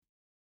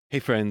Hey,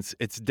 friends,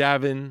 it's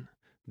Davin.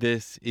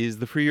 This is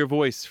the Free Your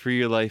Voice, Free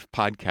Your Life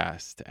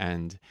podcast.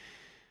 And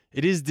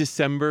it is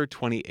December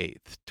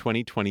 28th,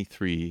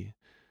 2023.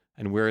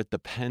 And we're at the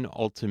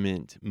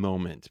penultimate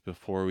moment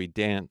before we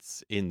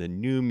dance in the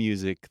new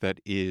music that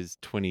is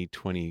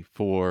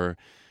 2024.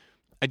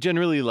 I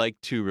generally like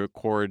to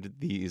record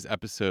these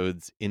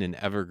episodes in an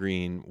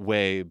evergreen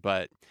way,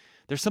 but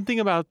there's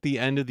something about the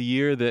end of the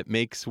year that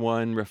makes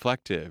one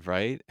reflective,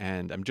 right?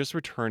 And I'm just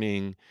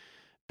returning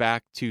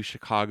back to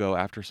Chicago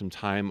after some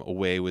time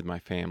away with my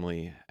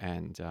family.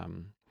 And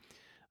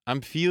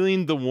I'm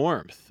feeling the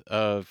warmth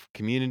of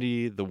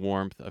community, the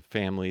warmth of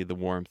family, the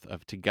warmth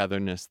of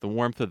togetherness, the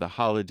warmth of the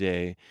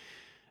holiday.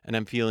 And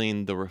I'm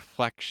feeling the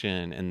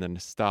reflection and the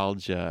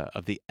nostalgia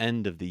of the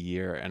end of the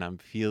year. And I'm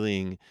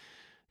feeling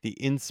the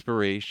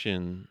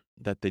inspiration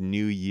that the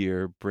new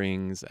year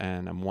brings.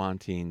 And I'm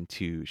wanting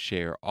to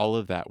share all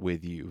of that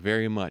with you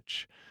very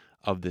much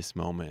of this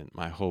moment.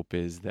 My hope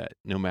is that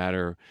no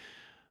matter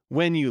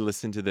when you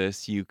listen to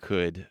this, you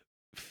could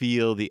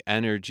feel the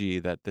energy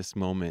that this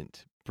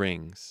moment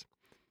brings.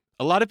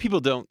 A lot of people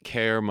don't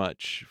care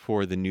much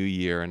for the new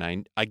year,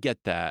 and I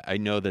get that. I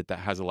know that that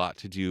has a lot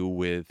to do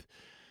with,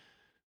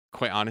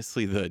 quite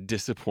honestly, the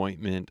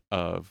disappointment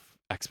of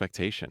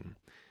expectation.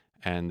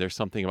 And there's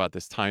something about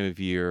this time of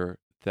year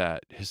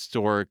that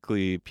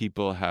historically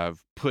people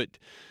have put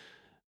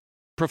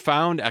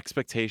profound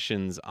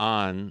expectations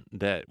on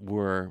that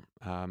were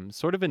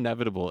sort of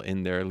inevitable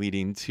in their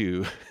leading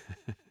to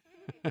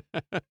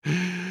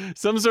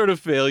some sort of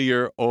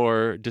failure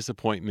or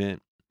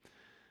disappointment.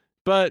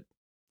 But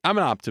I'm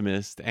an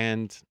optimist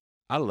and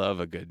I love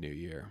a good new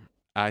year.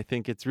 I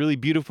think it's really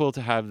beautiful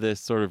to have this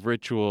sort of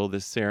ritual,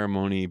 this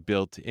ceremony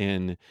built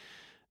in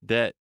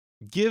that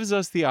gives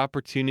us the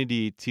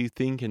opportunity to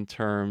think in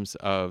terms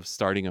of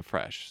starting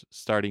afresh,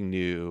 starting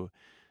new,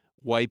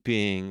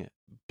 wiping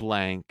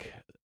blank,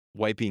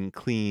 wiping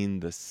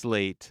clean the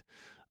slate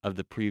of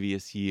the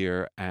previous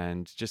year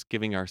and just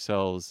giving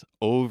ourselves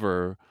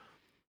over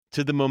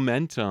to the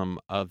momentum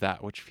of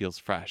that which feels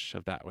fresh,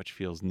 of that which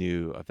feels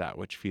new, of that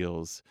which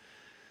feels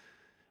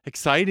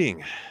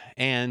exciting.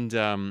 And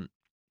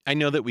I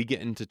know that we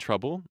get into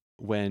trouble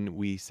when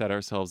we set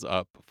ourselves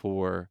up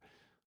for,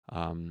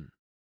 um,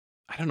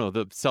 I don't know,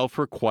 the self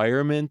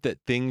requirement that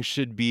things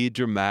should be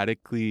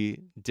dramatically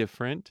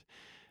different.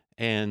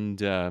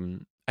 And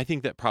I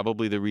think that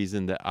probably the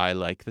reason that I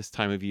like this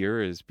time of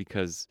year is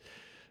because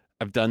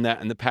I've done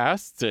that in the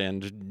past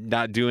and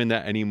not doing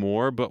that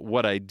anymore. But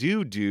what I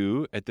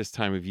do at this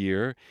time of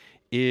year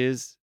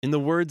is, in the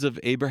words of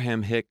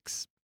Abraham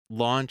Hicks,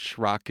 launch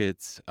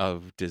rockets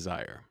of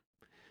desire.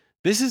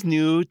 This is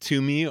new to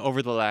me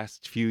over the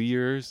last few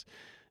years,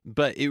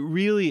 but it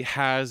really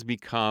has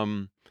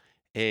become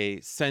a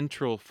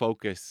central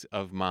focus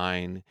of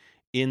mine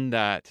in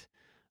that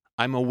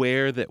I'm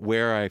aware that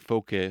where I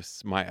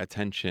focus my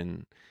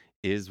attention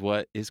is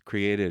what is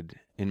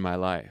created in my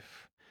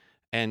life.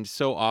 And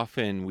so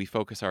often we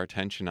focus our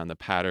attention on the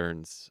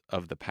patterns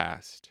of the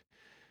past.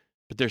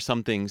 But there's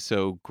something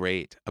so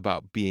great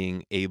about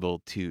being able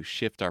to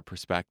shift our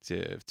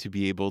perspective, to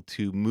be able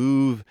to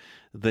move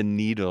the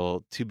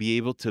needle, to be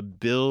able to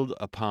build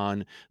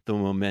upon the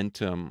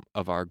momentum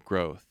of our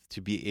growth,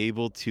 to be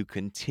able to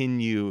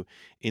continue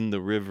in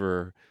the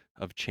river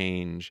of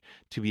change,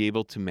 to be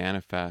able to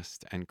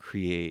manifest and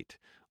create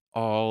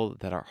all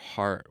that our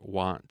heart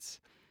wants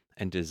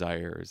and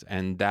desires.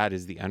 And that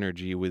is the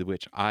energy with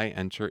which I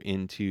enter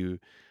into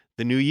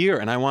the new year.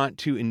 And I want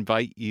to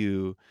invite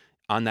you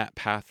on that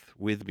path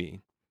with me.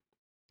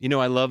 You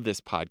know, I love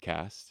this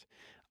podcast.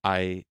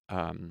 I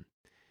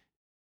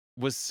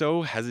was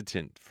so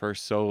hesitant for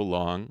so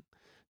long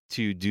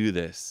to do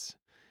this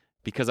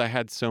because I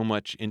had so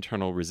much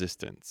internal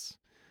resistance.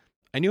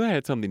 I knew I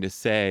had something to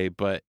say,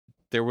 but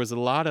there was a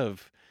lot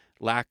of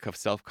lack of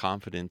self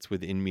confidence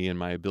within me and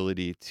my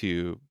ability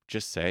to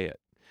just say it,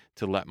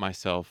 to let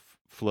myself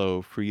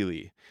flow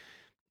freely.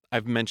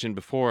 I've mentioned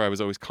before, I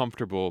was always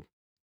comfortable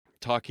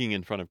talking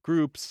in front of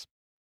groups,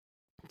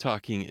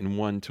 talking in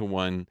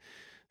one-to-one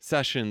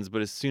sessions,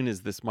 but as soon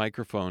as this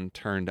microphone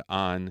turned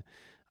on,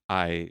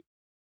 I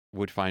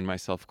would find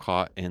myself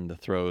caught in the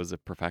throes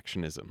of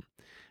perfectionism,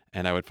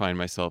 and I would find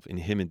myself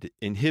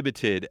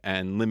inhibited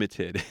and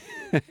limited.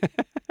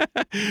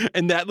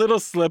 And that little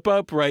slip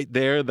up right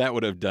there, that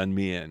would have done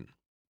me in.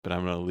 But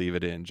I'm going to leave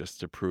it in just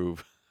to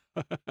prove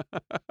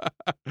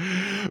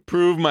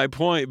my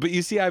point. But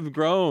you see, I've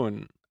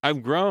grown.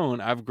 And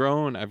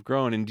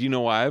do you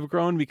know why I've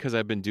grown? Because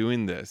I've been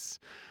doing this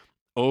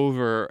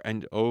over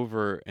and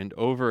over and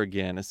over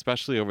again,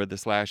 especially over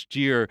this last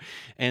year.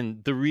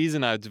 And the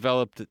reason I've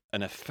developed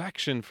an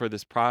affection for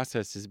this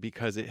process is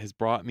because it has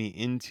brought me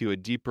into a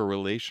deeper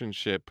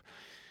relationship,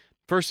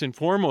 first and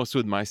foremost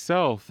with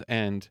myself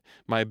and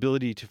my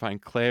ability to find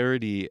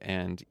clarity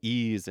and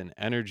ease and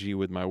energy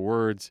with my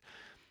words.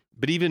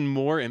 But even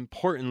more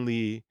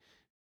importantly,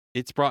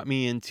 it's brought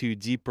me into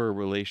deeper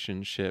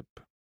relationship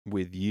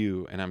with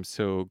you. And I'm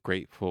so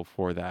grateful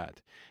for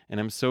that. And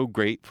I'm so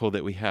grateful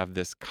that we have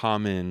this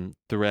common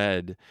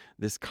thread,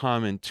 this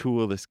common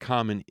tool, this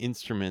common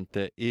instrument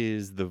that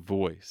is the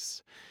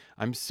voice.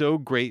 I'm so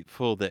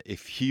grateful that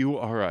if you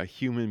are a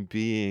human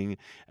being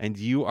and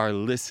you are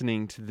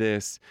listening to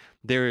this,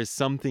 there is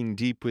something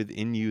deep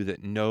within you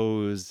that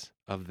knows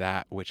of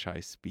that which I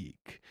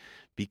speak,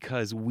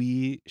 because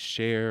we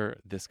share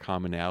this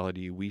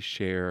commonality, we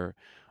share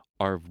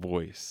our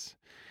voice.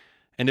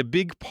 And a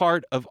big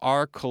part of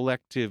our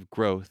collective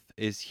growth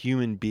as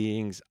human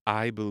beings,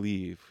 I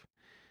believe,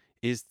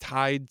 is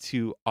tied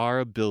to our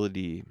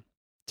ability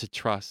to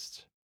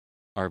trust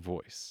our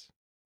voice,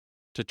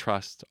 to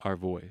trust our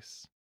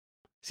voice.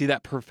 See,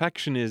 that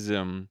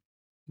perfectionism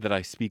that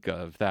I speak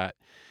of, that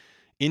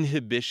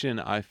inhibition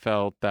I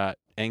felt, that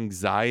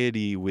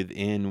anxiety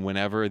within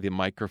whenever the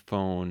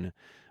microphone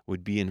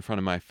would be in front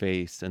of my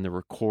face and the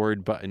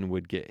record button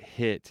would get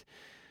hit,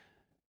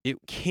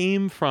 it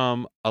came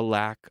from a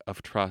lack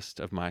of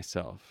trust of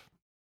myself.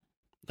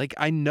 Like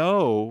I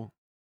knew,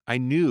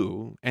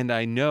 and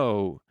I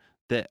know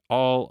that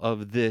all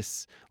of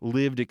this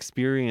lived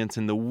experience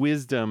and the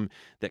wisdom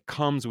that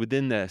comes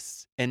within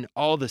this and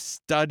all the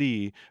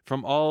study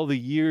from all the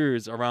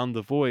years around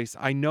the voice,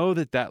 I know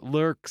that that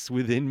lurks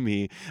within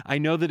me. I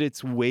know that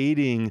it's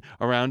waiting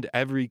around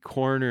every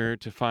corner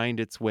to find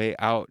its way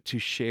out, to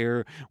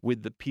share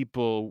with the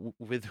people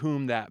with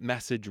whom that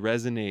message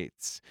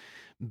resonates.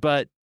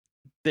 But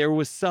there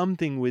was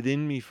something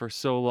within me for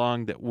so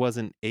long that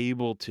wasn't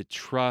able to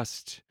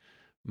trust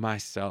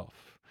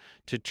myself,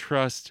 to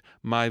trust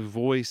my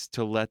voice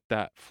to let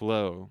that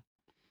flow,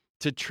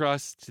 to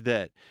trust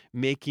that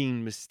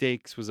making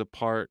mistakes was a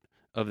part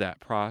of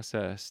that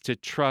process, to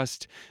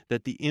trust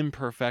that the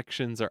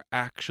imperfections are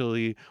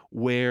actually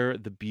where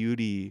the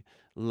beauty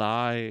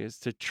lies,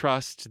 to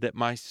trust that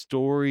my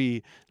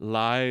story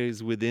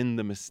lies within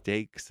the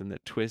mistakes and the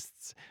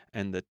twists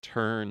and the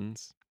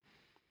turns.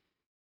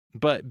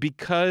 But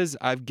because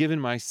I've given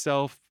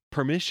myself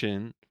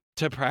permission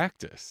to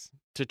practice,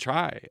 to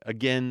try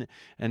again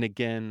and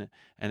again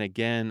and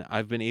again,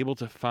 I've been able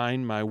to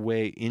find my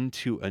way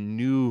into a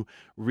new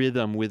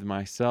rhythm with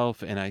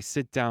myself. And I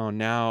sit down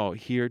now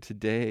here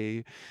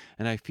today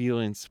and I feel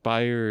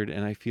inspired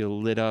and I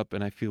feel lit up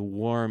and I feel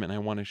warm and I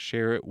want to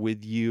share it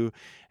with you.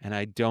 And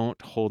I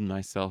don't hold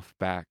myself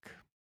back.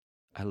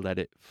 I let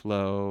it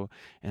flow,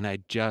 and I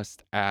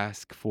just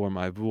ask for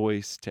my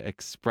voice to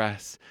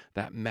express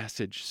that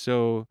message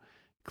so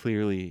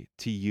clearly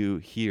to you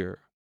here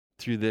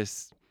through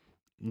this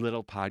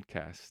little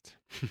podcast.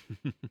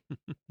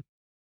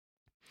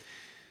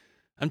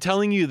 I'm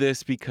telling you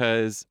this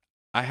because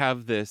I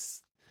have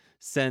this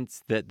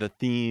sense that the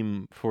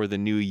theme for the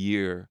new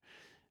year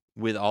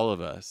with all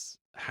of us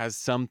has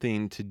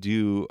something to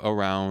do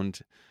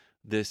around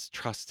this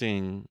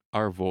trusting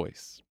our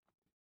voice.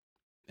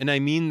 And I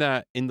mean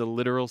that in the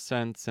literal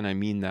sense, and I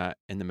mean that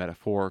in the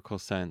metaphorical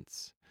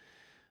sense.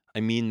 I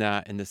mean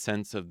that in the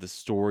sense of the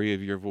story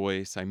of your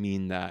voice. I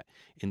mean that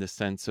in the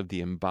sense of the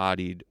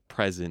embodied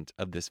present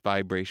of this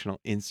vibrational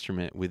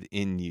instrument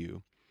within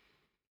you.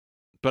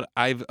 But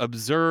I've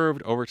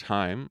observed over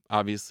time,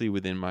 obviously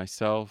within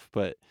myself,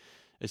 but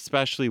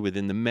especially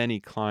within the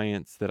many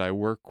clients that I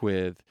work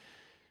with,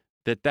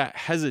 that that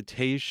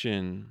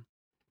hesitation,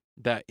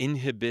 that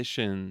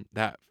inhibition,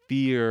 that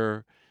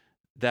fear,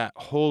 that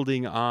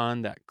holding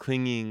on, that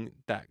clinging,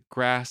 that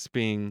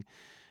grasping,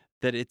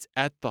 that it's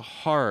at the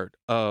heart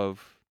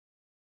of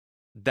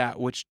that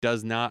which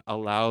does not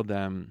allow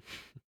them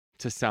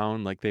to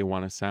sound like they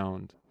want to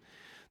sound.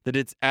 That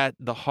it's at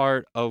the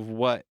heart of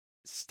what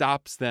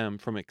stops them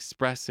from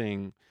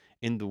expressing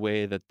in the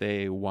way that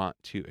they want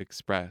to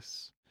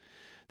express.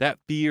 That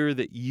fear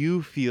that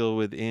you feel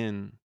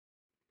within,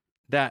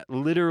 that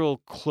literal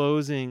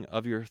closing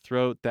of your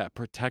throat, that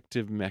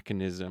protective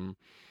mechanism,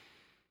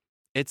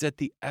 it's at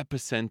the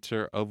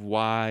epicenter of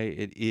why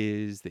it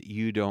is that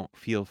you don't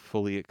feel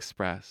fully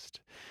expressed,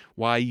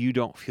 why you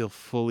don't feel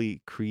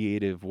fully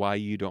creative, why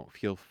you don't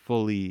feel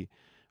fully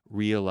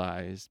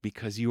realized,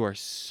 because you are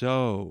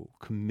so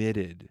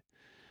committed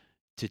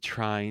to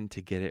trying to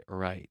get it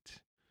right,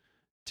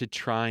 to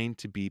trying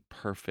to be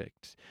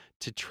perfect,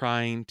 to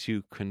trying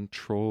to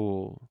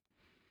control.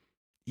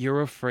 You're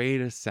afraid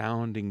of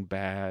sounding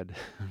bad.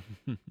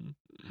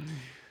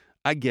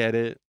 I get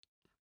it.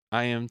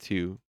 I am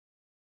too.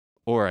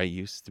 Or I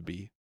used to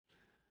be.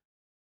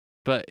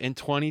 But in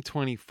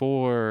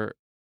 2024,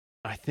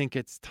 I think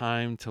it's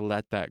time to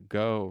let that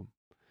go.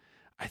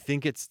 I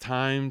think it's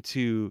time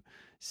to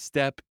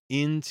step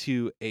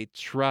into a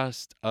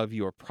trust of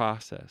your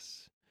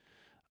process,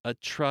 a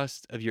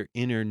trust of your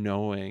inner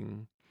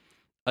knowing,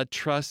 a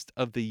trust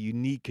of the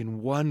unique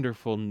and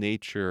wonderful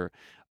nature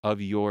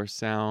of your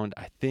sound.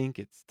 I think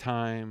it's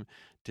time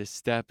to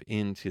step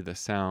into the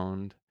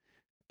sound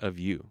of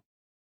you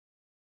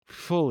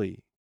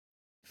fully,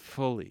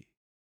 fully,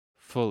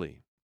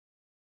 fully.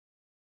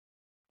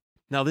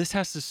 Now, this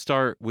has to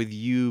start with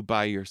you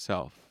by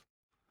yourself.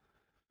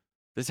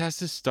 This has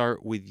to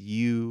start with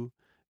you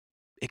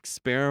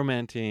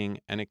experimenting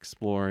and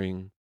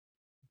exploring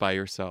by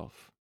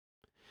yourself.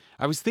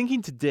 I was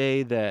thinking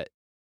today that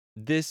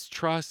this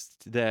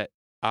trust that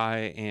I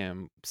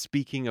am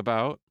speaking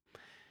about,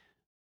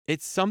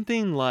 it's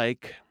something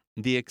like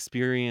the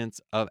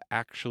experience of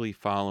actually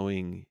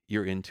following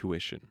your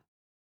intuition.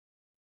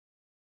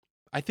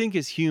 I think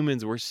as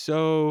humans, we're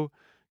so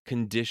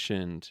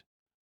conditioned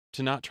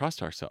to not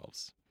trust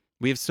ourselves.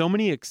 We have so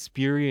many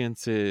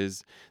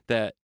experiences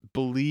that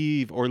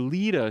believe or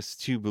lead us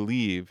to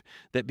believe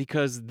that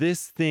because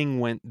this thing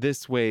went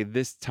this way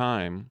this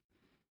time,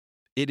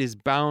 it is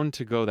bound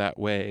to go that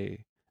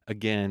way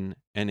again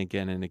and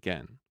again and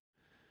again.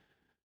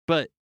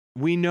 But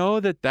we know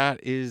that that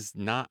is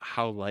not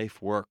how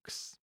life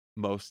works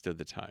most of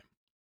the time.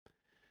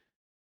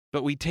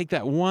 But we take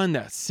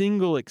that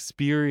single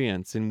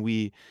experience, and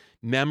we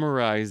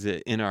memorize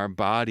it in our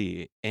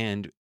body,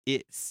 and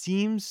it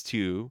seems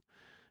to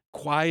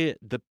quiet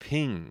the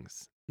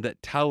pings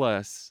that tell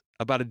us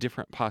about a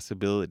different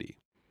possibility.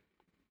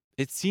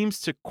 It seems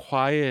to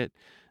quiet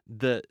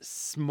the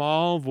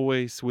small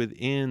voice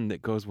within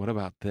that goes, what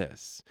about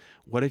this?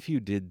 What if you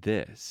did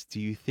this?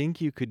 Do you think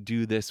you could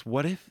do this?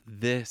 What if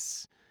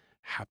this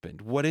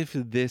happened? What if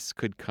this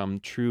could come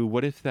true?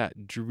 What if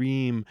that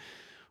dream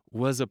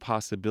was a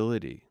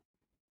possibility?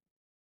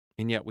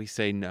 And yet we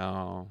say,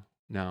 no,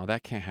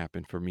 that can't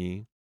happen for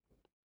me.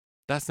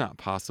 That's not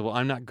possible.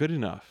 I'm not good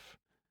enough.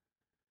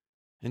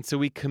 And so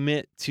we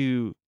commit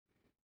to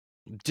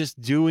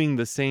just doing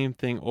the same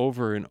thing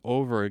over and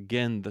over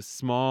again, the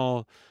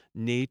small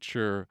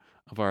nature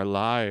of our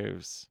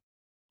lives,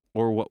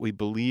 or what we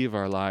believe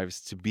our lives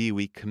to be,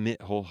 we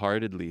commit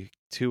wholeheartedly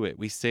to it.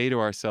 We say to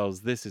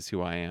ourselves, this is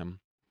who I am.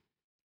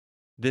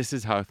 This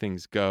is how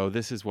things go.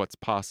 This is what's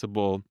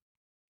possible.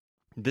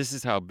 This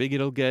is how big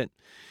it'll get.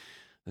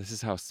 This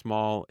is how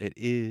small it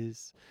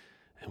is.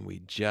 And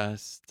we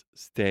just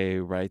stay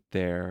right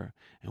there,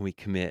 and we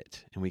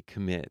commit, and we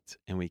commit,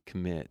 and we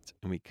commit,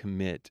 and we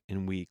commit,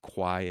 and we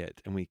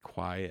quiet, and we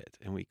quiet,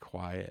 and we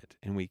quiet,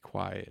 and we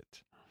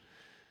quiet.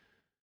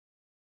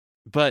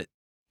 But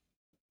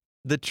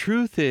the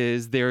truth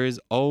is, there is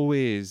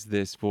always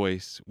this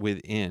voice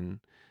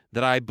within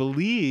that I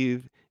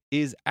believe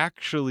is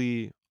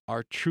actually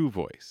our true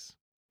voice.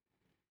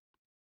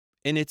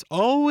 And it's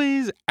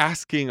always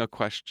asking a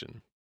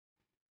question.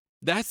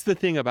 That's the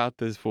thing about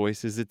this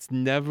voice, is it's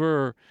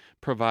never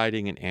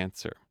providing an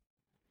answer.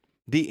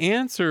 The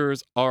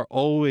answers are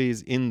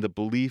always in the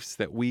beliefs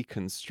that we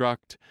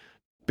construct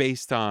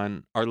based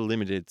on our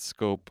limited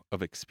scope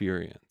of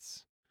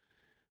experience.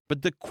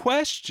 But the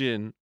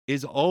question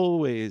is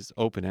always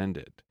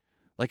open-ended.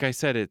 Like I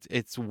said,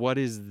 it's what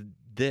is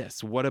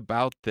this? What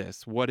about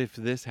this? What if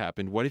this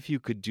happened? What if you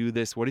could do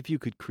this? What if you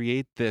could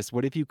create this?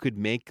 What if you could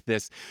make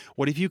this?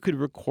 What if you could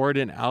record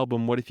an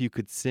album? What if you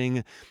could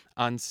sing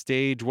on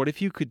stage? What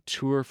if you could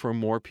tour for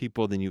more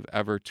people than you've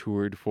ever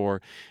toured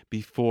for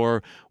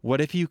before?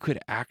 What if you could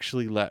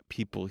actually let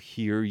people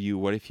hear you?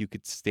 What if you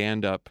could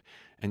stand up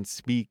and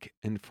speak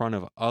in front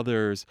of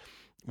others?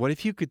 What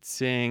if you could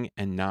sing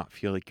and not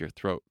feel like your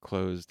throat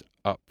closed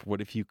up?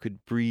 What if you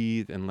could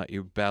breathe and let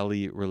your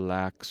belly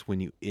relax when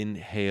you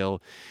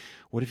inhale?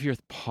 What if your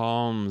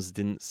palms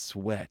didn't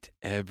sweat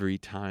every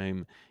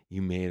time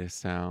you made a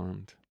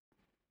sound?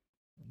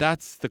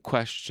 That's the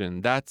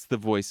question. That's the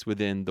voice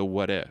within the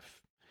what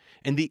if.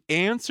 And the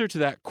answer to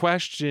that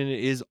question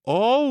is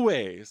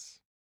always,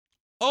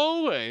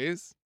 well,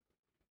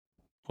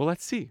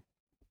 let's see.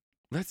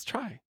 Let's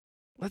try.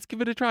 Let's give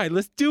it a try.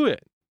 Let's do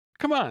it.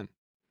 Come on.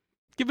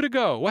 Give it a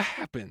go. What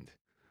happened?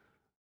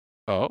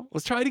 Oh,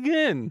 let's try it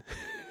again.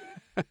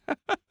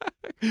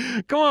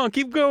 Come on,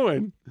 keep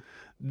going.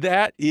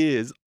 That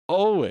is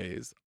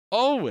always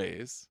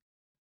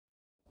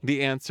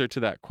the answer to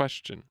that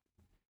question.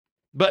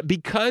 But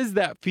because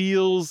that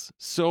feels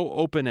so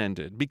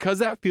open-ended, because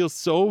that feels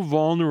so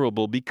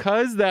vulnerable,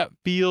 because that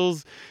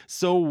feels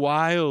so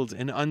wild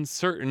and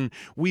uncertain,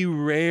 we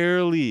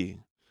rarely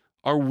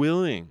are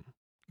willing.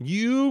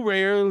 You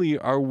rarely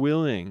are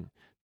willing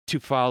to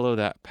follow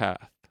that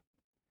path.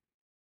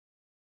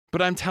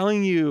 But I'm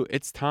telling you,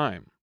 it's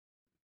time.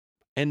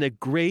 And a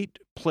great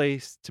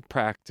place to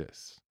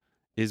practice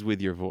is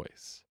with your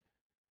voice.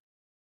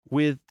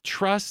 With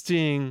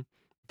trusting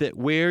that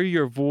where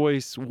your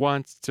voice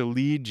wants to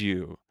lead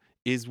you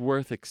is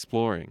worth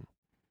exploring.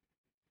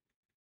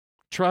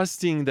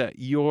 Trusting that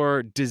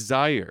your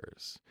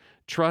desires,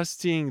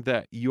 trusting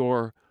that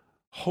your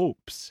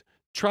hopes,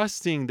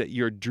 trusting that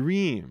your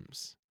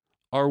dreams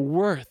are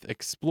worth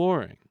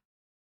exploring.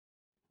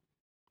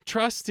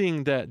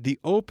 Trusting that the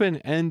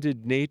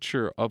open-ended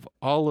nature of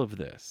all of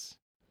this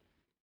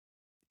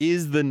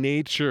is the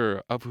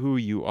nature of who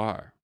you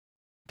are.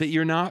 That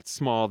you're not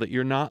small, that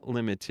you're not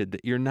limited,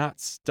 that you're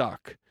not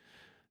stuck,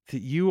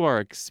 that you are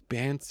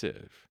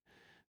expansive,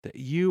 that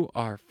you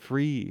are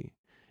free,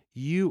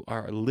 you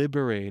are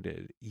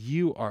liberated,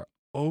 you are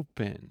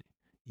open,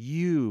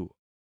 you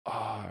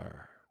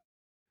are.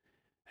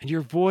 And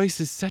your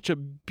voice is such a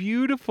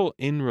beautiful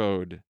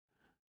inroad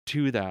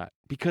to that,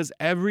 because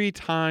every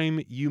time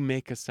you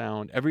make a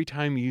sound, every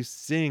time you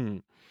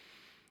sing,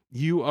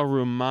 You are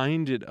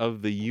reminded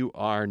of the you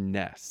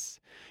are-ness.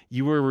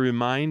 You are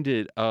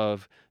reminded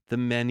of the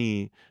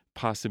many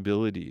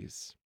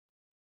possibilities.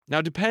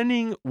 Now,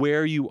 depending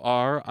where you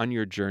are on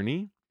your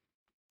journey,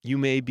 you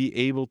may be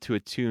able to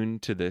attune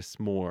to this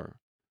more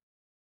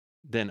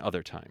than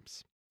other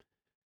times.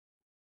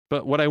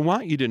 But what I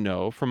want you to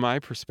know from my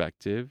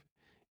perspective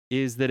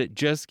is that it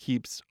just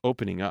keeps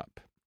opening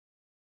up.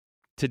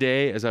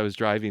 Today, as I was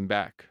driving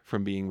back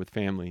from being with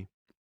family,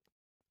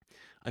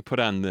 I put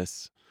on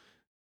this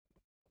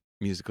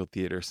musical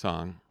theater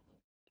song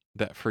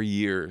that for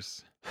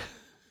years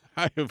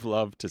I have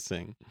loved to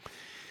sing.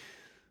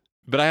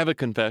 But I have a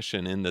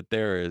confession in that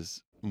there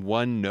is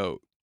one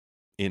note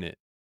in it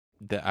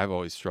that I've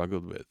always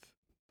struggled with.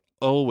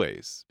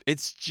 Always.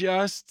 It's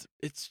just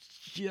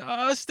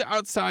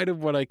outside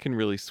of what I can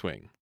really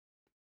swing.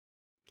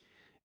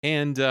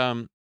 And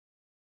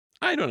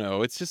I don't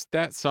know. It's just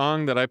that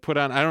song that I put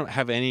on. I don't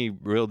have any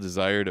real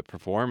desire to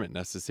perform it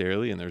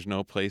necessarily, and there's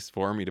no place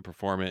for me to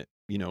perform it,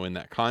 in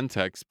that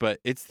context. But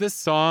it's this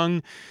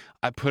song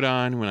I put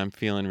on when I'm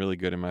feeling really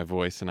good in my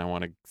voice and I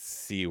want to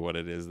see what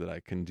it is that I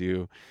can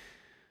do.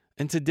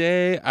 And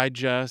today I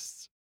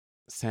just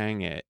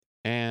sang it.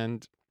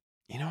 And,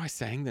 I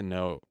sang the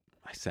note.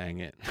 I sang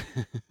it.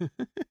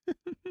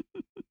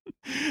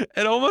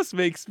 It almost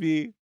makes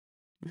me,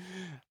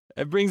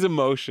 it brings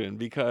emotion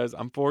because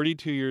I'm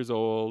 42 years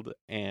old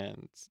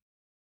and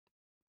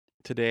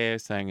today I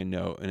sang a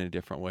note in a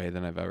different way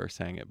than I've ever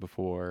sang it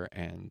before.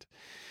 And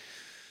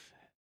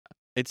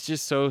it's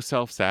just so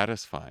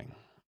self-satisfying.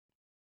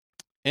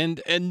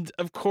 And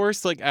of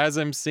course, like as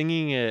I'm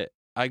singing it,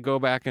 I go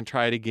back and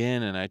try it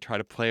again and I try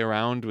to play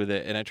around with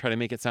it and I try to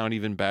make it sound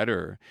even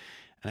better.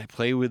 And I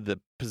play with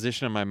the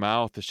position of my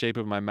mouth, the shape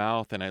of my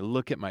mouth, and I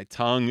look at my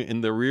tongue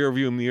in the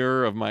rearview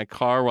mirror of my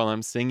car while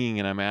I'm singing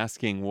and I'm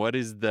asking,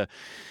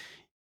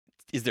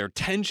 is there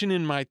tension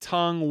in my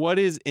tongue? What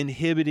is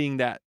inhibiting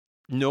that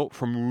note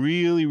from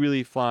really,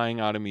 really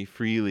flying out of me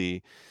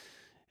freely?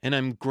 And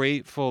I'm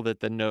grateful that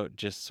the note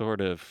just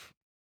sort of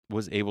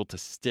was able to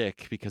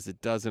stick because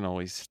it doesn't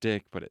always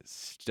stick, but it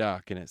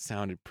stuck and it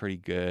sounded pretty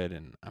good.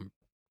 And I'm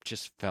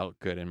just felt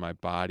good in my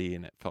body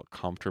and it felt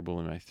comfortable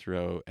in my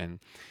throat. And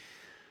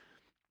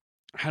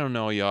I don't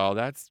know, y'all,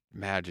 that's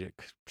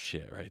magic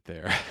shit right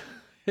there.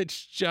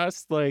 It's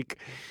just like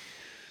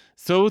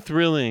so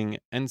thrilling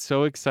and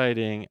so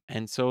exciting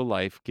and so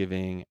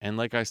life-giving. And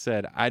like I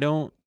said, I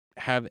don't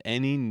have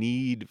any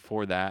need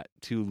for that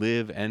to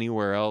live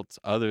anywhere else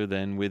other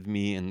than with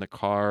me in the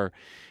car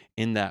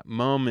in that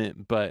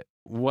moment. But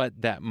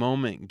what that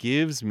moment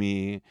gives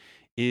me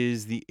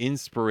is the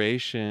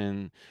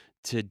inspiration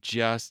to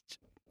just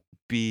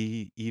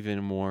be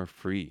even more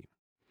free,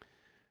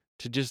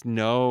 to just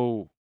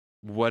know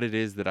what it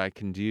is that I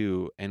can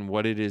do and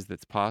what it is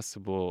that's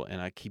possible.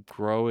 And I keep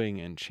growing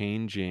and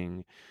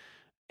changing.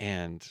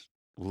 And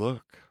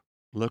look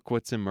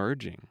what's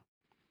emerging.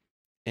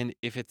 And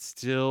if it's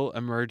still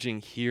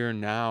emerging here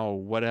now,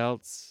 what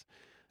else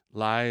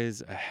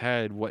lies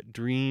ahead? What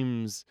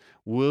dreams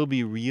will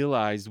be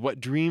realized? What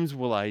dreams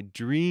will I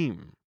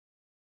dream?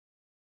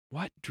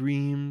 What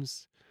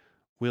dreams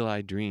will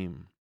I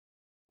dream?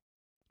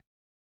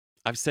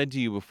 I've said to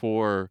you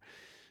before,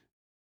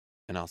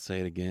 and I'll say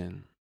it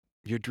again,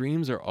 your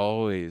dreams are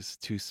always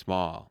too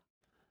small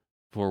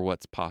for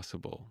what's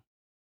possible.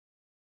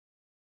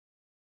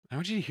 I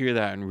want you to hear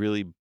that and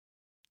really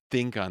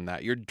think on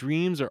that. Your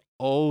dreams are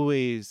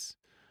always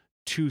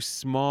too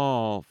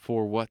small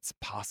for what's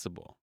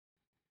possible.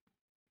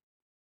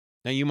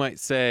 Now you might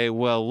say,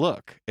 well,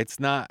 look, it's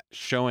not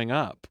showing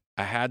up.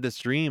 I had this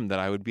dream that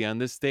I would be on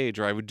this stage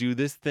or I would do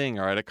this thing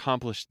or I'd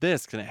accomplish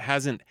this and it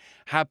hasn't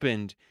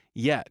happened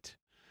yet.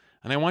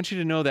 And I want you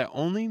to know that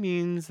only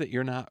means that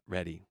you're not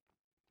ready.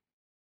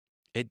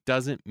 It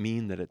doesn't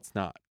mean that it's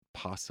not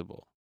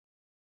possible.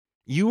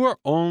 You are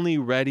only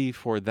ready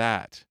for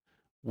that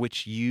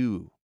which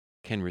you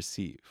can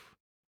receive.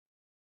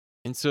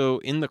 And so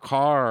in the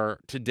car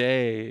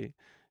today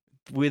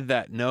with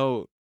that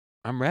note,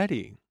 I'm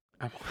ready.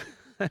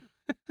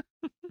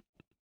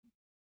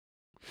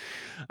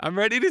 I'm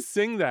ready to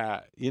sing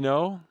that,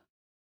 Do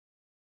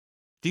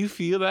you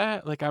feel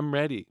that? Like I'm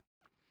ready.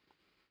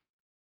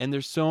 And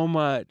there's so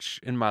much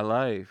in my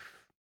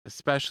life,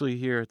 especially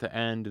here at the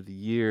end of the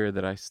year,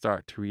 that I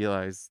start to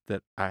realize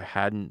that I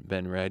hadn't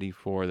been ready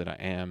for, that I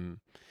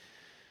am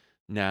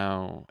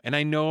now. And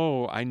I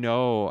know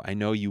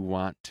you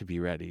want to be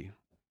ready.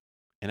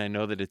 And I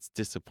know that it's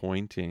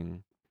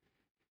disappointing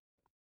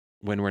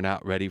when we're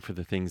not ready for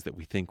the things that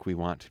we think we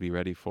want to be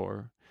ready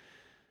for.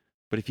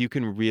 But if you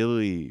can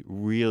really,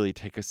 really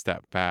take a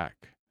step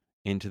back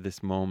into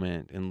this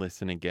moment and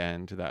listen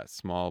again to that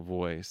small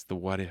voice, the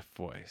what if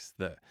voice,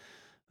 the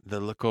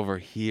look over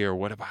here,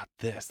 what about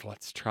this?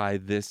 Let's try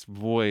this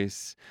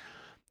voice.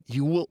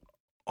 You will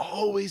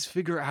always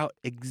figure out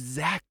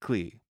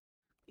exactly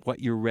what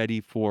you're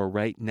ready for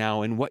right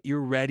now. And what you're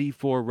ready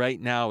for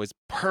right now is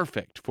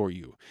perfect for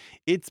you.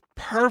 It's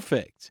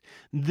perfect.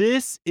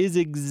 This is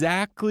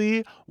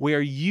exactly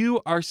where you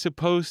are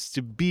supposed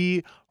to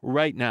be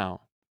right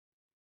now.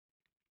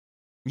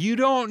 You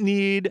don't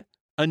need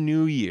a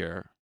new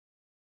year.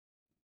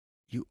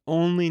 You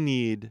only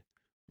need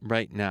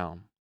right now.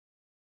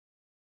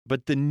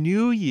 But the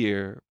new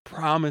year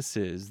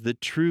promises the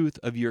truth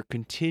of your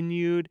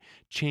continued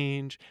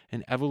change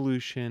and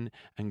evolution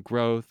and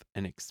growth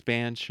and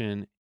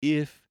expansion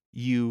if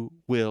you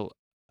will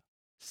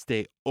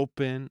stay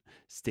open,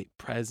 stay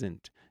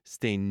present,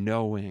 stay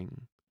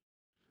knowing.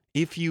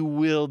 If you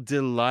will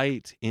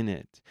delight in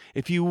it,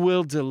 if you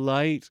will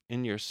delight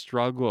in your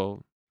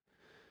struggle,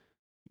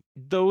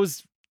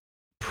 those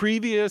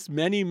previous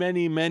many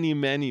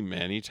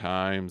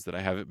times that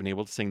I haven't been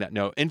able to sing that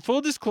note. In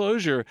full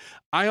disclosure,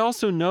 I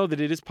also know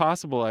that it is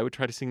possible I would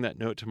try to sing that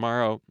note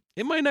tomorrow.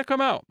 It might not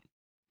come out.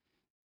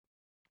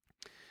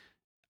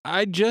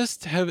 I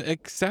just have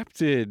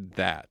accepted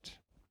that.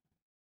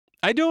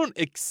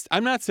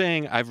 I'm not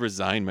saying I've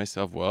resigned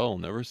myself, well, I'll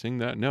never sing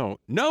that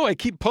note. No, I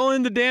keep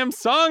pulling the damn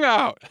song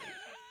out.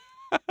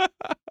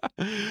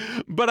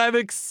 But I've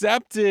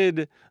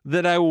accepted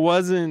that I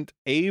wasn't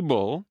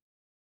able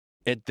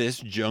at this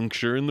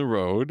juncture in the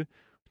road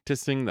to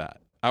sing that.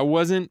 I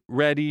wasn't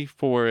ready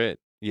for it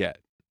yet.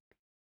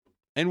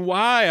 And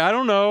why? I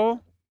don't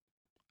know.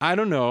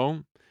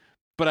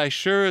 But I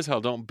sure as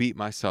hell don't beat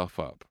myself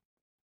up.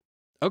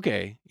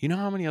 Okay, you know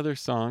how many other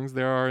songs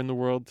there are in the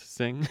world to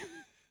sing?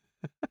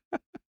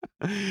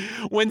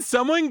 When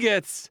someone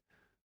gets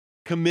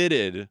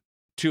committed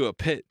to a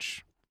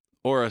pitch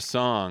or a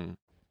song,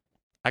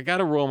 I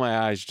gotta roll my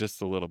eyes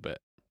just a little bit.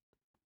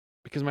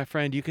 Because, my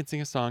friend, you can sing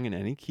a song in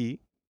any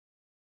key.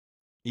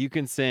 You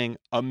can sing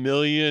a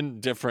million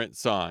different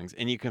songs,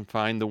 and you can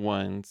find the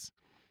ones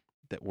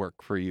that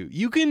work for you.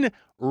 You can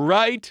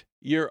write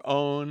your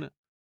own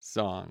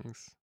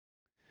songs.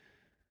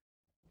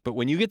 But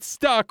when you get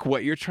stuck,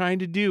 what you're trying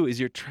to do is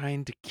you're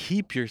trying to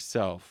keep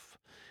yourself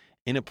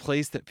in a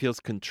place that feels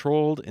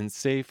controlled and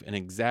safe and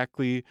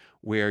exactly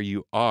where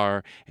you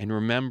are. And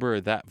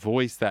remember that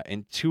voice, that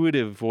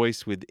intuitive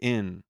voice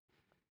within.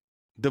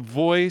 The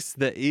voice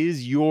that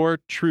is your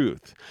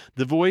truth,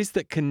 the voice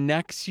that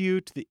connects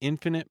you to the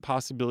infinite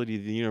possibility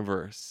of the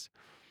universe,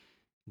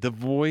 the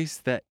voice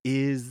that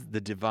is the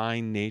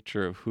divine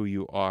nature of who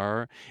you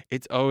are.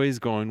 It's always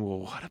going, well,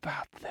 what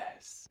about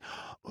this?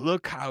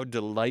 Look how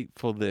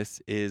delightful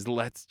this is.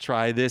 Let's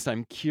try this.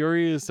 I'm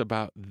curious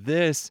about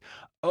this.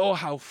 Oh,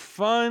 how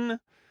fun,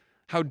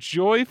 how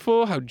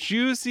joyful, how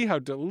juicy, how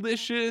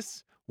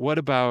delicious. What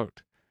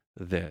about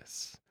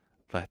this?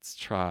 Let's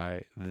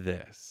try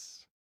this.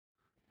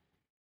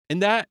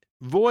 And that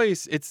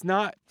voice, it's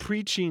not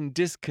preaching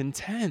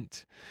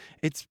discontent.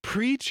 It's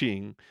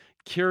preaching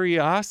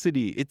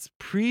curiosity. It's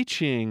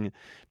preaching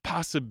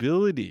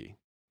possibility.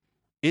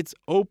 It's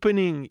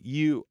opening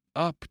you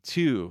up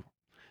to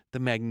the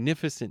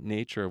magnificent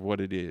nature of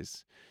what it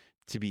is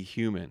to be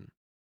human.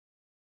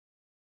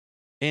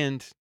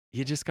 And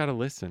you just got to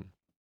listen.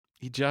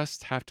 You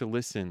just have to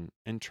listen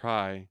and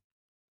try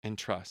and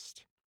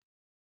trust.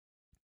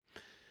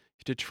 You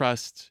have to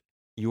trust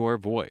your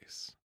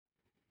voice.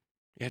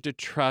 You have to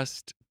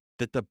trust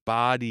that the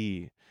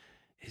body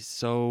is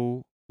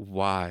so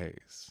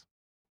wise.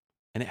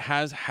 And it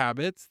has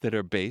habits that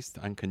are based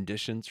on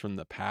conditions from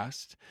the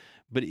past.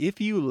 But if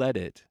you let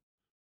it,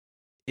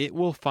 it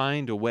will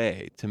find a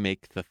way to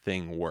make the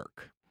thing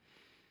work.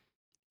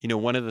 You know,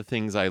 one of the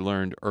things I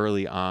learned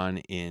early on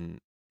in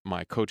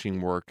my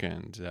coaching work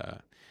and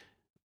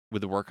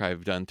with the work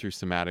I've done through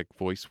somatic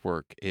voice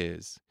work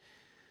is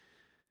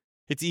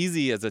it's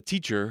easy as a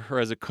teacher or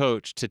as a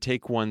coach to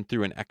take one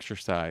through an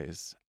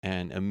exercise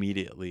and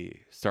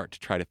immediately start to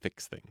try to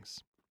fix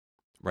things.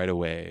 Right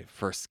away,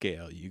 first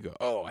scale, you go,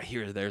 oh, I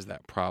hear there's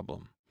that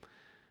problem.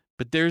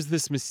 But there's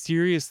this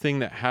mysterious thing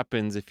that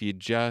happens if you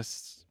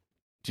just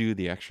do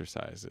the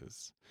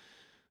exercises.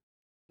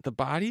 The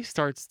body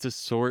starts to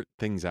sort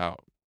things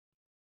out.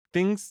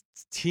 Things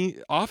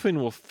often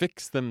will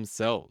fix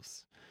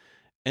themselves.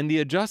 And the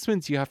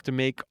adjustments you have to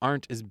make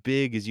aren't as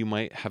big as you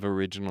might have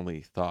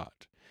originally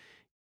thought.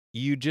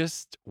 You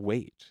just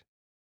wait.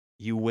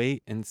 You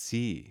wait and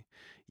see.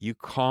 You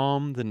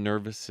calm the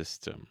nervous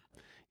system.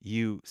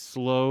 You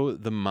slow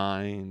the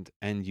mind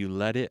and you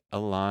let it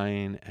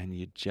align and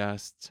you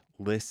just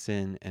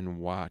listen and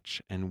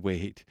watch and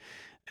wait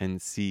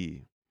and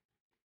see.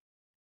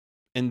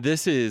 And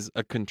this is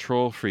a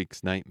control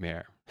freak's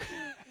nightmare.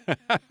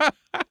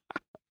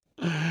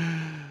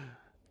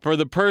 For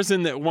the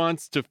person that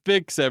wants to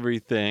fix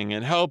everything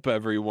and help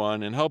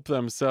everyone and help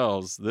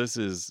themselves, this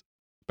is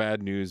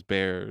bad news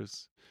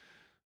bears.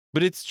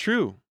 But it's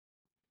true.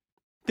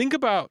 Think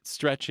about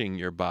stretching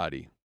your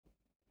body.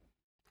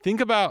 Think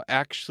about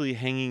actually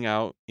hanging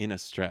out in a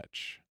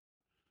stretch.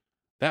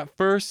 That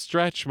first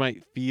stretch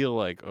might feel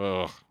like,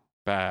 ugh,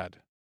 bad.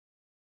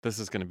 This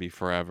is going to be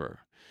forever.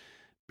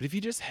 But if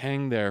you just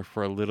hang there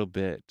for a little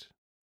bit,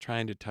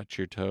 trying to touch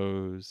your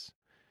toes,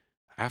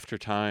 after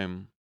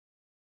time,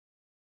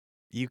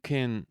 you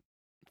can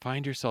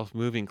find yourself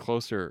moving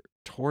closer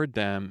toward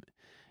them,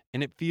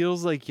 and it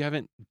feels like you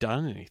haven't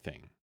done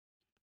anything.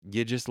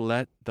 You just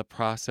let the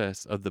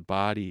process of the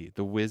body,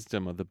 the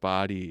wisdom of the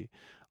body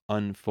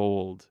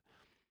unfold.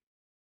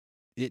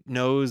 It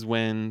knows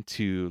when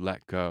to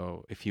let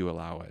go if you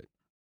allow it.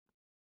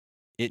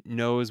 It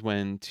knows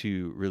when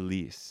to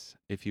release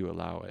if you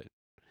allow it.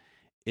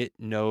 It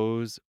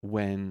knows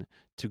when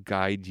to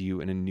guide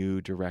you in a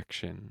new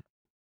direction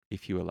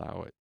if you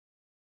allow it.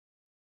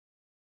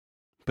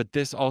 But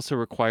this also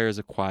requires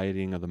a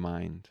quieting of the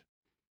mind,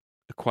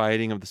 a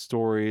quieting of the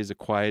stories, a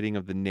quieting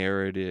of the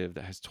narrative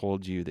that has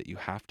told you that you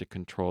have to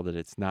control, that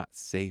it's not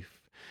safe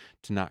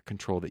to not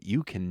control, that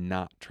you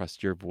cannot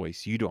trust your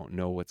voice. You don't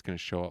know what's going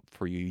to show up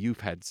for you.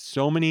 You've had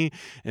so many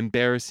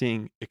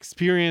embarrassing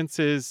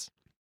experiences.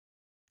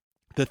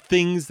 The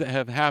things that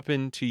have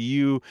happened to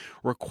you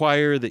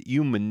require that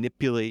you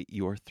manipulate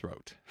your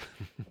throat.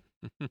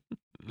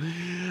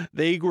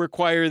 They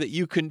require that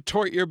you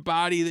contort your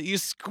body, that you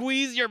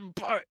squeeze your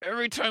butt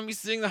every time you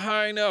sing the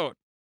high note,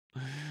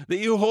 that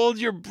you hold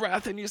your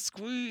breath and you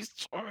squeeze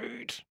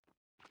tight.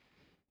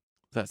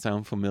 Does that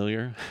sound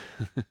familiar?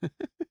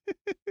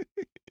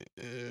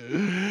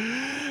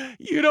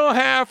 You don't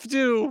have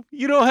to.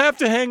 You don't have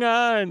to hang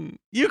on.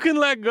 You can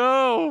let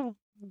go.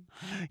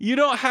 You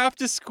don't have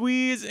to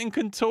squeeze and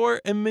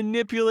contort and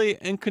manipulate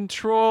and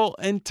control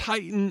and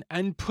tighten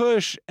and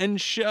push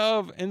and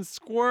shove and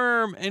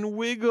squirm and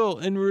wiggle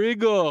and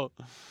wriggle.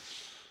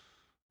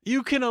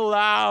 You can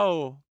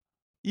allow.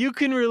 You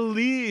can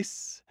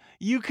release.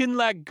 You can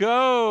let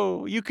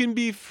go. You can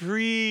be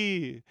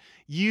free.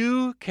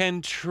 You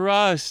can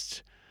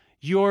trust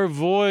your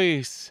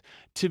voice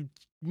to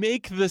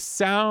make the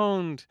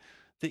sound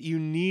that you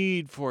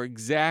need for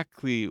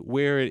exactly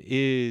where it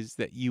is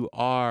that you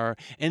are.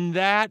 And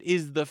that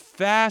is the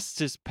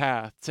fastest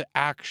path to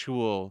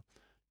actual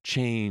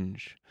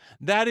change.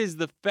 That is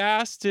the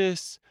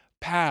fastest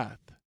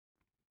path.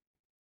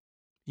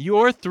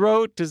 Your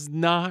throat does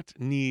not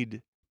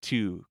need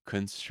to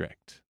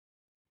constrict.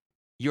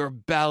 Your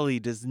belly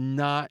does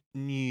not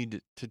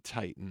need to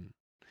tighten.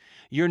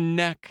 Your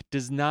neck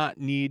does not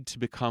need to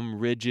become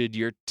rigid.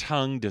 Your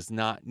tongue does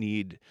not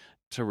need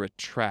to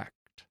retract.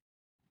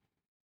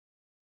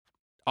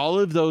 All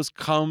of those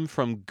come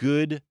from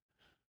good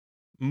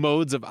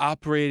modes of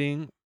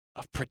operating,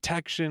 of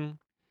protection.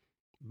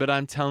 But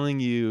I'm telling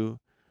you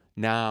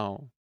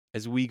now,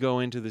 as we go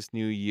into this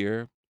new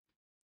year,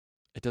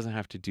 it doesn't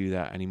have to do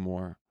that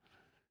anymore.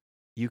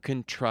 You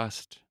can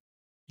trust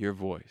your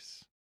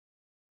voice.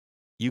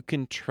 You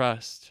can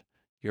trust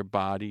your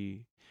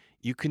body.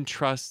 You can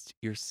trust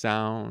your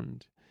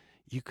sound.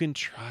 You can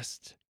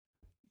trust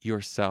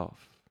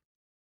yourself.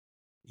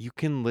 You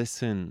can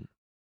listen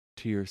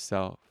to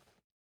yourself.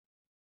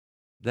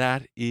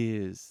 That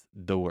is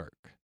the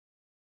work.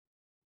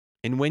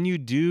 And when you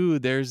do,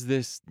 there's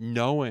this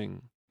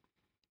knowing,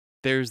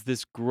 there's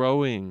this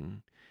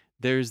growing,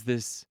 there's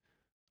this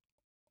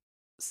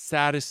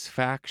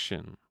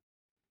satisfaction,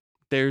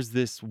 there's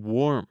this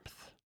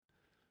warmth,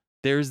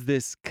 there's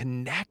this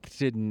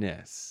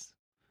connectedness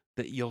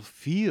that you'll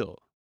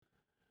feel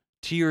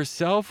to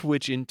yourself,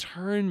 which in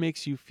turn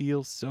makes you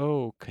feel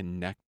so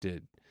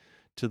connected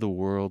to the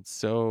world,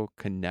 so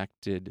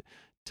connected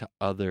to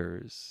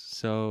others,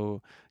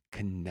 so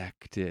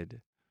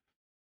connected.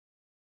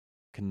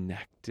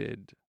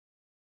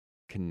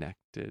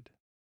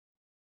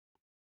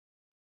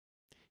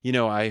 You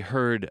know, I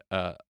heard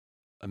a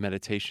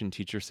meditation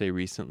teacher say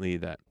recently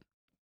that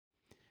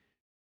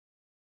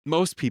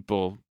most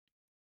people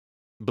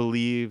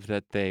believe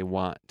that they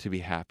want to be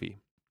happy.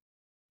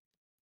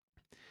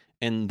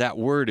 And that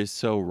word is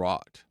so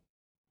wrought.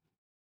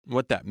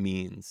 What that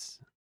means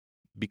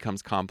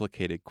becomes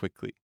complicated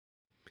quickly.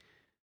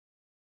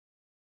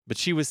 But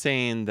she was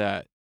saying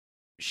that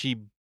she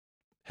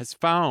has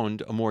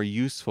found a more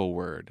useful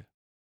word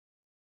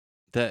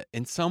that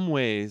in some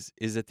ways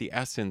is at the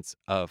essence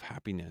of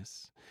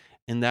happiness,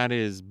 and that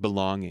is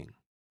belonging,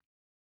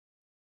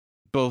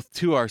 both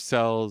to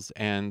ourselves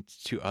and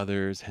to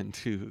others and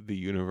to the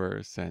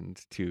universe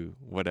and to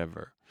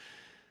whatever.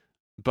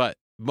 But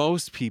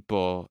most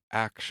people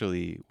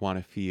actually want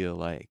to feel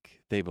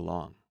like they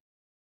belong.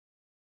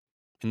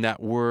 And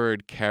that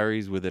word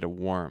carries with it a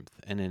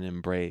warmth and an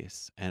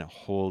embrace and a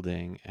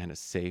holding and a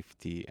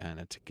safety and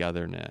a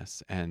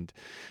togetherness and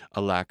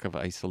a lack of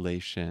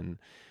isolation.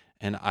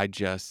 And I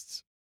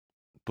just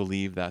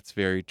believe that's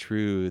very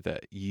true,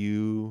 that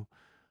you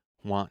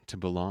want to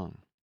belong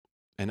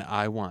and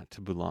I want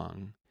to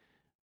belong.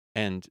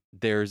 And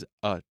there's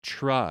a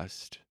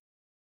trust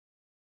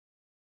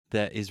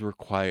that is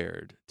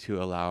required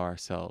to allow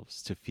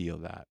ourselves to feel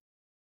that,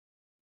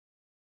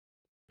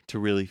 to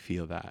really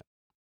feel that,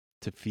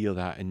 to feel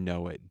that and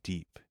know it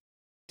deep,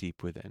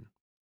 deep within.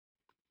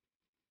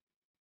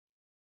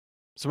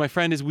 So, my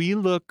friend, as we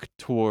look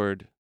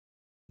toward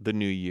the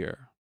new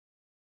year,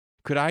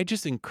 could I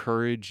just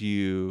encourage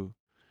you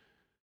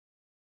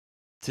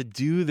to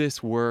do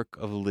this work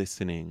of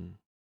listening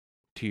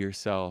to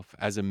yourself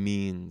as a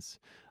means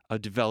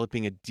of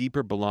developing a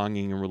deeper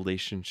belonging and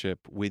relationship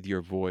with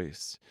your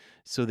voice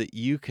so that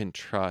you can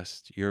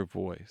trust your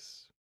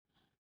voice?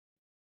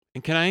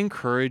 And can I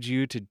encourage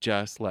you to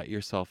just let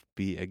yourself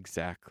be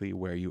exactly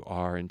where you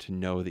are and to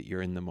know that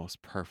you're in the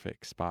most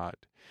perfect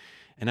spot?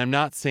 And I'm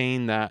not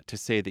saying that to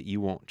say that you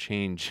won't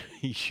change.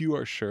 You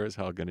are sure as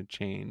hell going to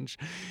change.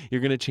 You're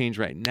going to change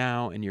right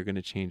now, and you're going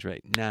to change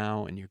right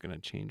now, and you're going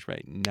to change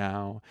right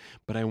now.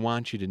 But I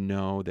want you to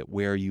know that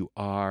where you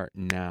are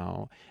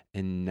now,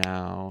 and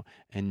now,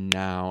 and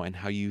now, and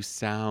how you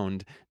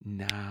sound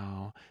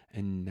now,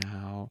 and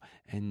now,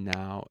 and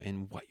now,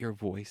 and what your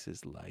voice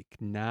is like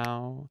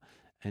now,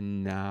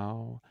 and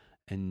now,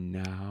 and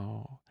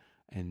now,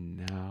 and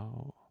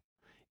now.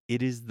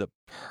 It is the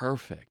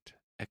perfect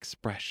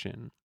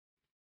expression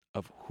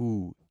of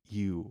who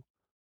you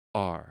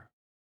are.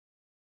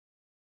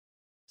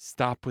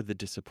 Stop with the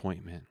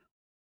disappointment.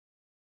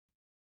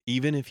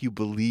 Even if you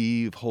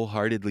believe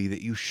wholeheartedly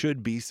that you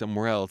should be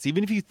somewhere else,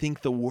 even if you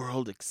think the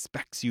world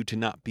expects you to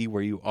not be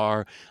where you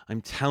are,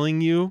 I'm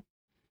telling you,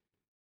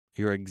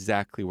 you're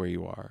exactly where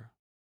you are.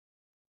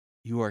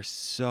 You are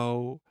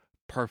so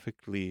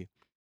perfectly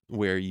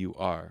where you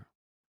are.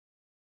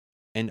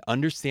 And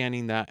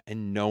understanding that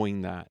and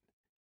knowing that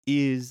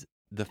is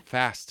the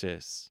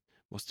fastest,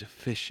 most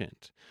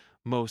efficient,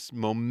 most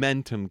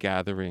momentum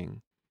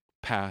gathering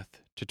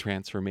path to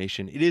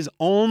transformation. It is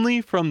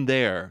only from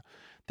there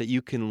that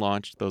you can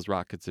launch those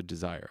rockets of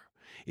desire.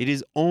 It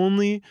is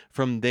only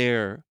from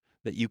there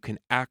that you can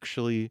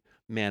actually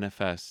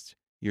manifest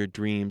your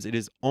dreams. It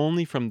is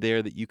only from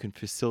there that you can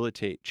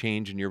facilitate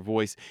change in your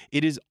voice.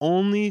 It is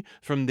only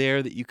from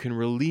there that you can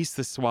release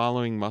the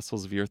swallowing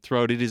muscles of your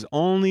throat. It is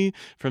only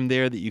from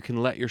there that you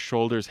can let your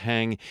shoulders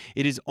hang.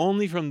 It is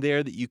only from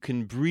there that you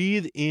can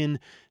breathe in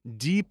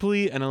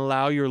deeply and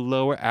allow your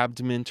lower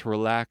abdomen to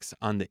relax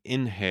on the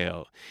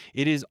inhale.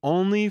 It is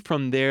only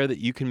from there that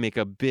you can make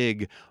a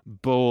big,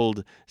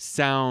 bold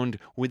sound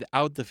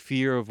without the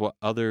fear of what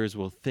others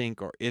will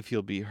think or if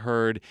you'll be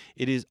heard.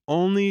 It is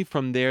only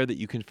from there that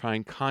you can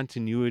find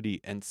continuity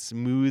and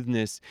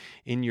smoothness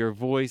in your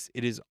voice.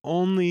 It is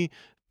only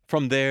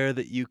from there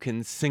that you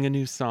can sing a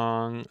new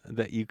song,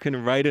 that you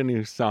can write a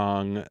new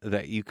song,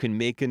 that you can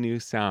make a new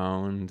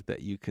sound,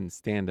 that you can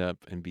stand up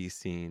and be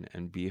seen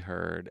and be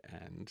heard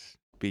and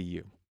be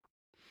you.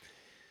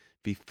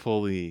 Be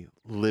fully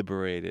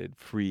liberated,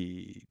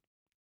 free,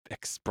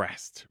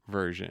 expressed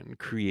version,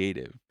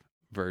 creative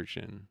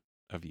version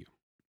of you.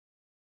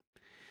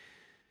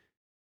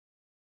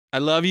 I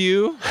love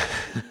you.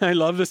 I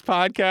love this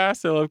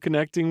podcast. I love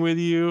connecting with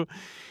you.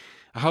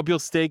 I hope you'll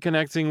stay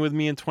connecting with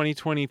me in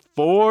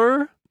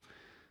 2024.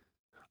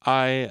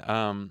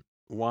 I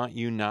want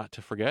you not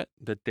to forget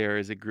that there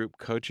is a group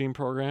coaching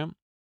program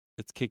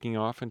that's kicking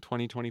off in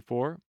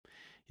 2024.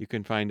 You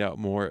can find out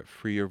more at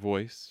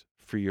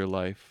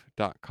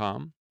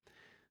freeyourvoice.freeyourlife.com.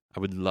 I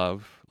would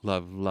love,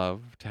 love,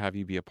 love to have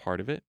you be a part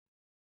of it,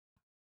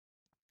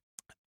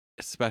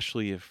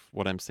 especially if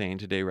what I'm saying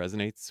today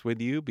resonates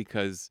with you,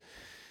 because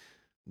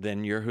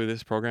then you're who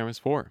this program is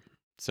for.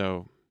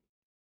 So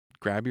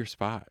grab your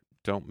spot.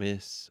 Don't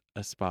miss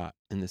a spot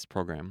in this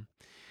program.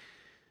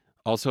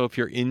 Also, if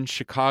you're in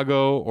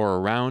Chicago or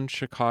around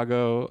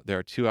Chicago, there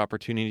are 2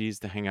 opportunities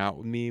to hang out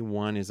with me.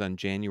 One is on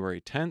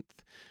January 10th,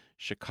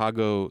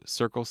 Chicago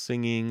Circle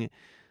Singing.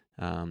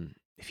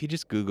 If you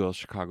just Google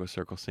Chicago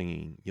Circle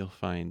Singing, you'll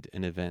find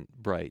an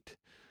Eventbrite,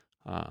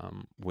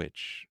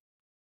 which,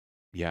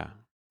 I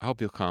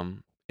hope you'll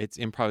come. It's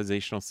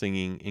improvisational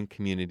singing in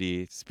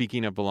community,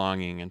 speaking of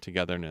belonging and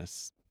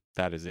togetherness.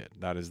 That is it.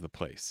 That is the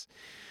place.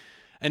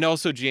 And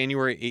also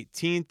January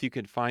 18th, you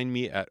can find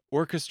me at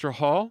Orchestra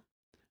Hall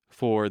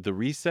for The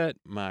Reset,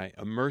 my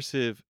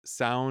immersive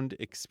sound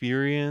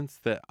experience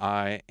that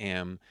I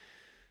am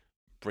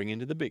bringing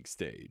to the big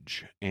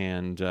stage.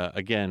 And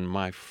again,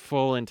 my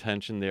full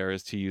intention there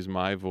is to use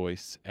my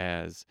voice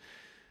as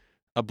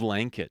a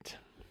blanket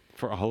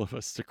for all of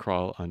us to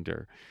crawl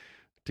under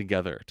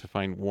together, to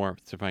find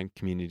warmth, to find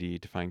community,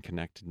 to find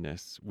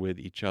connectedness with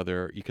each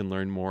other. You can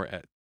learn more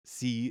at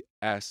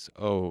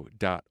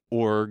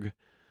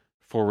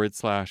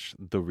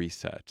cso.org/the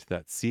reset.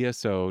 That's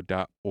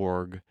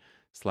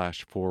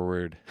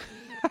cso.org/forward.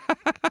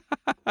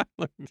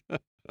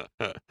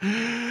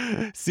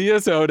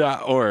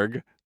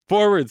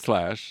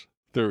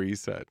 cso.org/the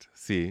reset.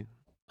 See,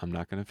 I'm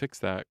not going to fix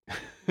that.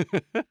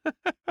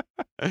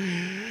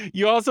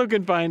 You also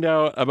can find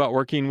out about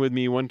working with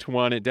me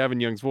one-to-one at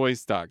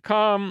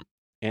davinyoungsvoice.com.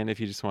 And if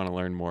you just want to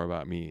learn more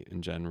about me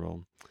in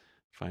general,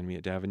 find me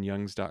at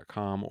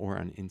davinyoungs.com or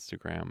on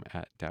Instagram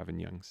at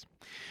davinyoungs.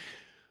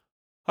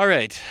 All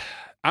right.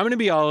 I'm going to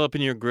be all up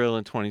in your grill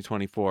in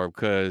 2024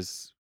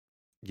 because,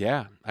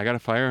 I got a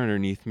fire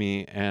underneath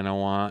me and I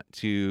want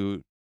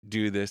to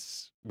do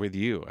this with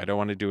you. I don't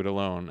want to do it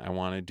alone. I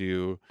want to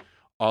do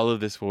all of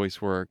this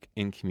voice work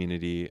in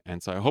community.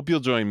 And so I hope you'll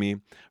join me.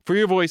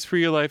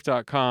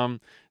 freeyourvoice.freeyourlife.com,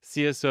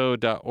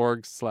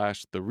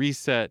 cso.org/the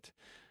reset,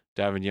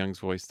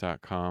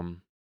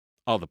 davinyoungsvoice.com,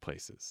 all the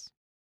places.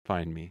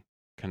 Find me,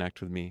 connect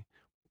with me.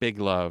 Big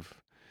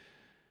love.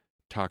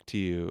 Talk to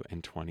you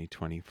in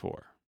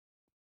 2024.